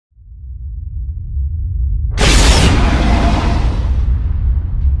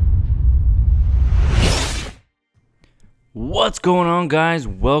What's going on, guys?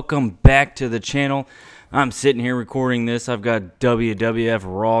 Welcome back to the channel. I'm sitting here recording this. I've got WWF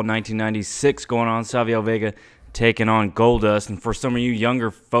Raw 1996 going on. Savio Vega taking on Goldust. And for some of you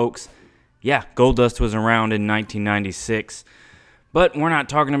younger folks, yeah, Goldust was around in 1996. But we're not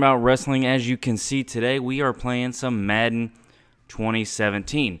talking about wrestling. As you can see today, we are playing some Madden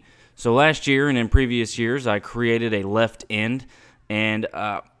 2017. So last year and in previous years, I created a left end. And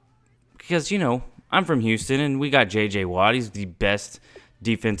because, you know, I'm from Houston, and we got J.J. Watt. He's the best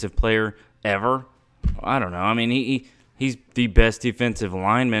defensive player ever. I don't know. I mean, he's the best defensive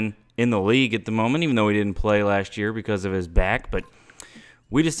lineman in the league at the moment, even though he didn't play last year because of his back. But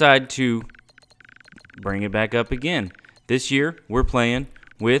we decided to bring it back up again. This year, we're playing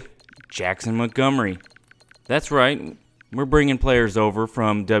with Jackson Montgomery. That's right. We're bringing players over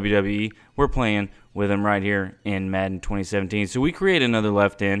from WWE. We're playing with him right here in Madden 2017. So we create another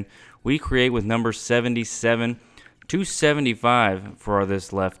left end. We create with number 77 to 75 for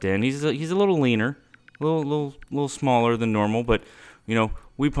this left end. He's a little leaner, a little smaller than normal, but you know,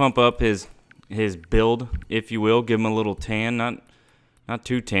 we pump up his build, if you will, give him a little tan, not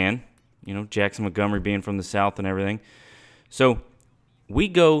too tan. You know, Jackson Montgomery being from the South and everything. So we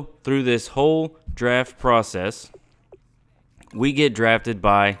go through this whole draft process. We get drafted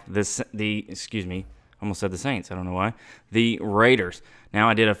by almost said the Saints. I don't know why. The Raiders. Now,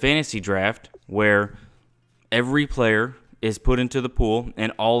 I did a fantasy draft where every player is put into the pool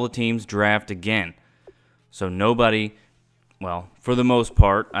and all the teams draft again. So nobody, well, for the most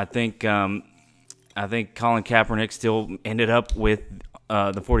part, I think Colin Kaepernick still ended up with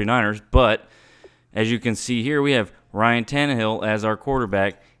the 49ers. But as you can see here, we have Ryan Tannehill as our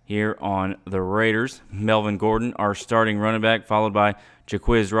quarterback here on the Raiders. Melvin Gordon, our starting running back, followed by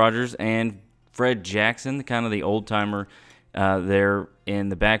Jaquiz Rogers and Fred Jackson, kind of the old-timer there in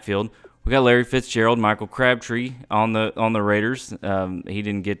the backfield. We got Larry Fitzgerald, Michael Crabtree on the Raiders. He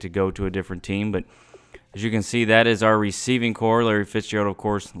didn't get to go to a different team, but as you can see, that is our receiving core. Larry Fitzgerald, of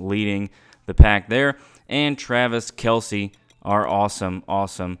course, leading the pack there. And Travis Kelce, our awesome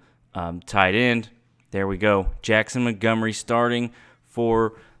tight end. There we go. Jackson Montgomery starting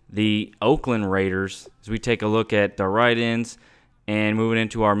for the Oakland Raiders. As we take a look at the right ends and moving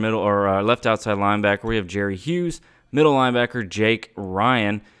into our middle or left outside linebacker, we have Jerry Hughes. Middle linebacker, Jake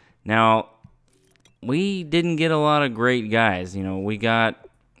Ryan. Now, we didn't get a lot of great guys. You know, we got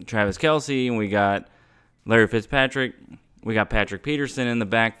Travis Kelce and we got Larry Fitzpatrick. We got Patrick Peterson in the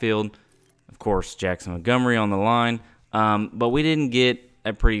backfield. Of course, Jackson Montgomery on the line. But we didn't get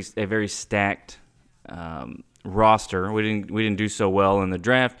a very stacked roster. We didn't do so well in the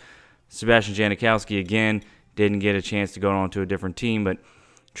draft. Sebastian Janikowski again didn't get a chance to go on to a different team, but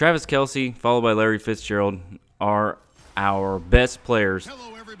Travis Kelce followed by Larry Fitzgerald are our best players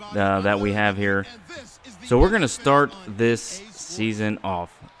that we have here. So we're going to start this season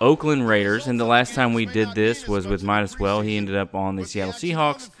off. Oakland Raiders, and the last time we did this was with Midas Well. He ended up on the Seattle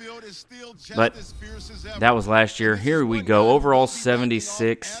Seahawks, but that was last year. Here we go. Overall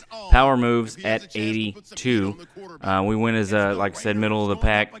 76, power moves at 82. We went as, like I said, middle of the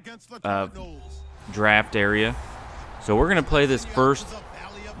pack draft area. So we're going to play this first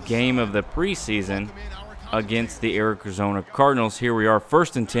game of the preseason against the Arizona Cardinals. Here we are,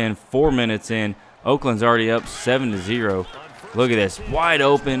 1st and 10, 4 minutes in. Oakland's already up 7-0. Look at this, wide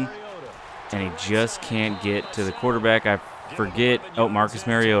open, and he just can't get to the quarterback. I forget. Oh, Marcus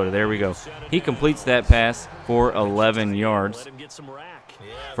Mariota. There we go. He completes that pass for 11 yards.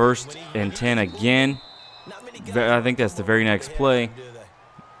 1st and 10 again. I think that's the very next play.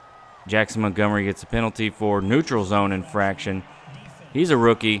 Jackson Montgomery gets a penalty for neutral zone infraction. He's a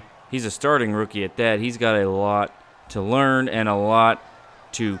rookie. He's a starting rookie at that. He's got a lot to learn and a lot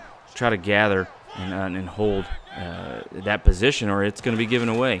to try to gather and hold that position, or it's going to be given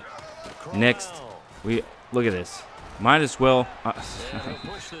away. Next, we look at this. Might as well.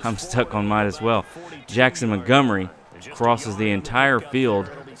 I'm stuck on might as well. Jackson Montgomery crosses the entire field.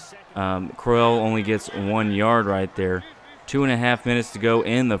 Crowell only gets 1 yard right there. 2.5 minutes to go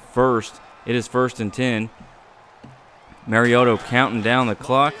in the first. It is 1st and 10. Mariota counting down the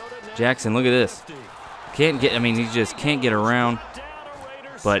clock. Jackson, look at this. He just can't get around.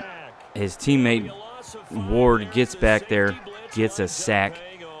 But his teammate Ward gets back there, gets a sack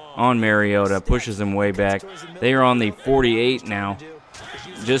on Mariota, pushes him way back. They are on the 48 now.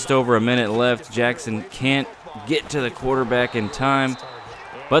 Just over a minute left. Jackson can't get to the quarterback in time,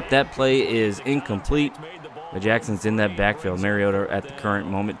 but that play is incomplete. But Jackson's in that backfield. Mariota at the current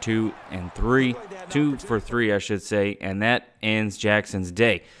moment 2 for 3, I should say, and that ends Jackson's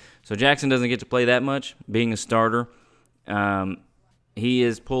day. So Jackson doesn't get to play that much, being a starter. He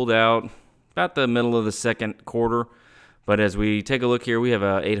is pulled out about the middle of the second quarter. But as we take a look here, we have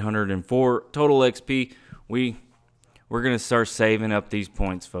 804 total XP. We're going to start saving up these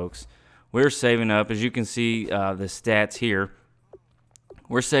points, folks. We're saving up, as you can see the stats here.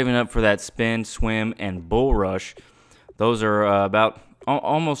 We're saving up for that spin, swim, and bull rush. Those are about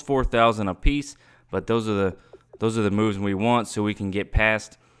almost 4,000 a piece, but those are the moves we want, so we can get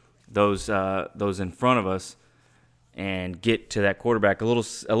past those in front of us and get to that quarterback a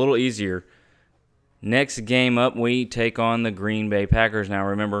little easier. Next game up, we take on the Green Bay Packers. Now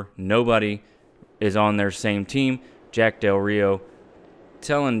remember, nobody is on their same team. Jack Del Rio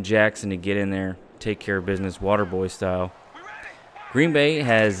telling Jackson to get in there, take care of business, Waterboy style. Green Bay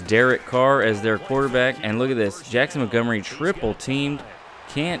has Derek Carr as their quarterback, and look at this. Jackson Montgomery triple teamed,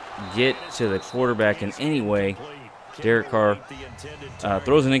 can't get to the quarterback in any way. Derek Carr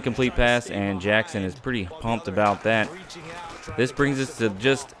throws an incomplete pass, and Jackson is pretty pumped about that. This brings us to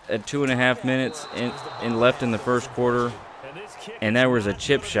just 2.5 minutes left in the first quarter, and that was a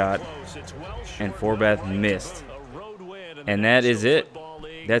chip shot, and Forbath missed. And that is it.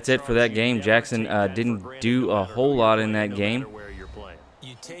 That's it for that game. Jackson didn't do a whole lot in that game.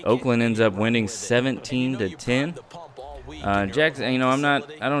 Oakland ends up winning 17-10. Jackson,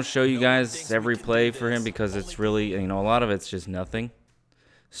 I don't show you guys every play for him because it's really, a lot of it's just nothing.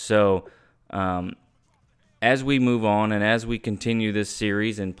 So, as we move on and as we continue this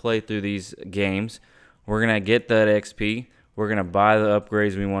series and play through these games, we're going to get that XP. We're going to buy the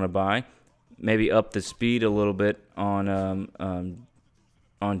upgrades we want to buy. Maybe up the speed a little bit on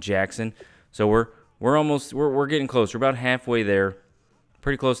Jackson. So we're getting close. We're about halfway there.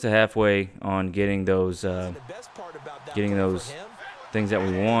 Pretty close to halfway on getting those things that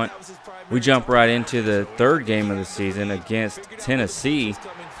we want. We jump right into the third game of the season against Tennessee,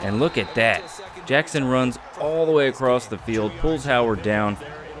 and look at that. Jackson runs all the way across the field, pulls Howard down.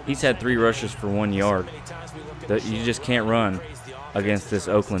 He's had 3 rushes for 1 yard. You just can't run against this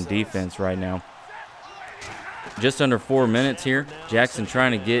Oakland defense right now. Just under 4 minutes here. Jackson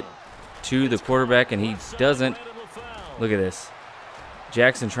trying to get to the quarterback, and he doesn't. Look at this.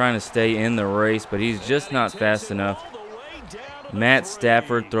 Jackson trying to stay in the race, but he's just not fast enough. Matt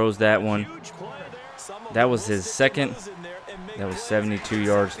Stafford throws that one. That was his second. That was 72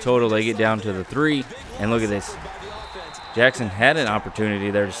 yards total. They get down to the 3, and look at this. Jackson had an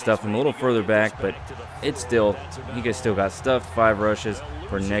opportunity there to stuff him a little further back, but he still got stuffed. 5 rushes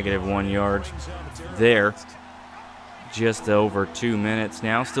for -1 yards there. Just over 2 minutes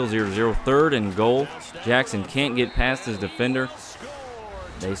now. Still 0-0. 3rd and goal. Jackson can't get past his defender.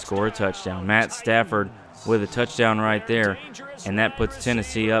 They score a touchdown. Matt Stafford with a touchdown right there, and that puts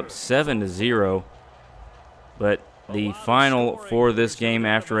Tennessee up 7-0. But the final for this game,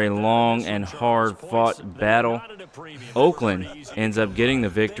 after a long and hard-fought battle, Oakland ends up getting the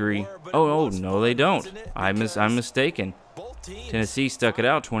victory. Oh no, they don't. I'm mistaken. Tennessee stuck it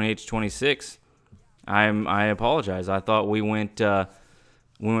out, 28-26. I apologize. I thought we went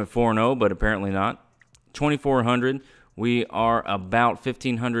 4-0, but apparently not. 2,400. We are about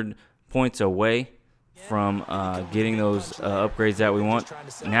 1,500 points away from getting those upgrades that we want.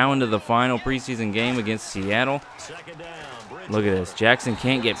 Now into the final preseason game against Seattle. Look at this. Jackson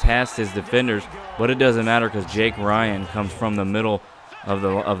can't get past his defenders, but it doesn't matter because Jake Ryan comes from the middle of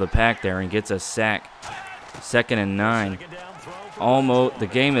the pack there and gets a sack. 2nd and 9. The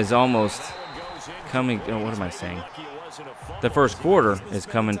game is almost coming. What am I saying? The first quarter is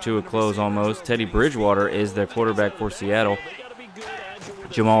coming to a close almost. Teddy Bridgewater is the quarterback for Seattle.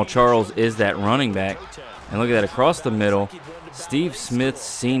 Jamal Charles is that running back. And look at that across the middle. Steve Smith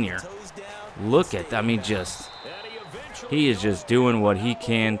Sr. Look at that. He is just doing what he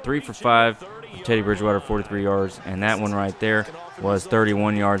can. 3 for 5. Teddy Bridgewater, 43 yards. And that one right there was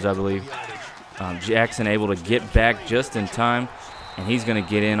 31 yards, I believe. Jackson able to get back just in time. And he's going to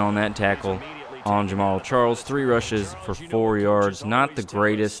get in on that tackle on Jamal Charles. 3 rushes for 4 yards. Not the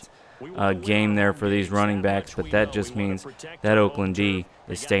greatest game there for these running backs, but that just means that Oakland D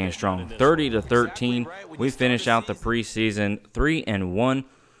is staying strong. 30-13. We finish out the preseason 3-1.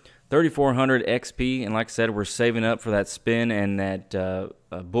 3,400 XP, and like I said, we're saving up for that spin and that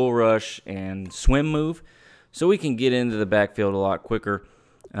bull rush and swim move, so we can get into the backfield a lot quicker.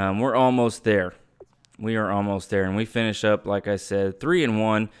 We're almost there. We are almost there, and we finish up, like I said,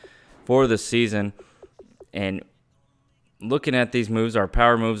 3-1 for the season. And looking at these moves, our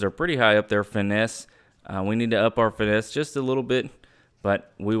power moves are pretty high up there. Finesse, we need to up our finesse just a little bit,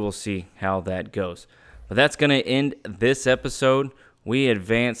 but we will see how that goes. But that's going to end this episode. We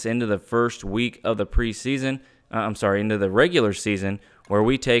advance into the first week of the preseason. Into the regular season, where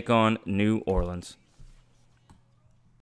we take on New Orleans.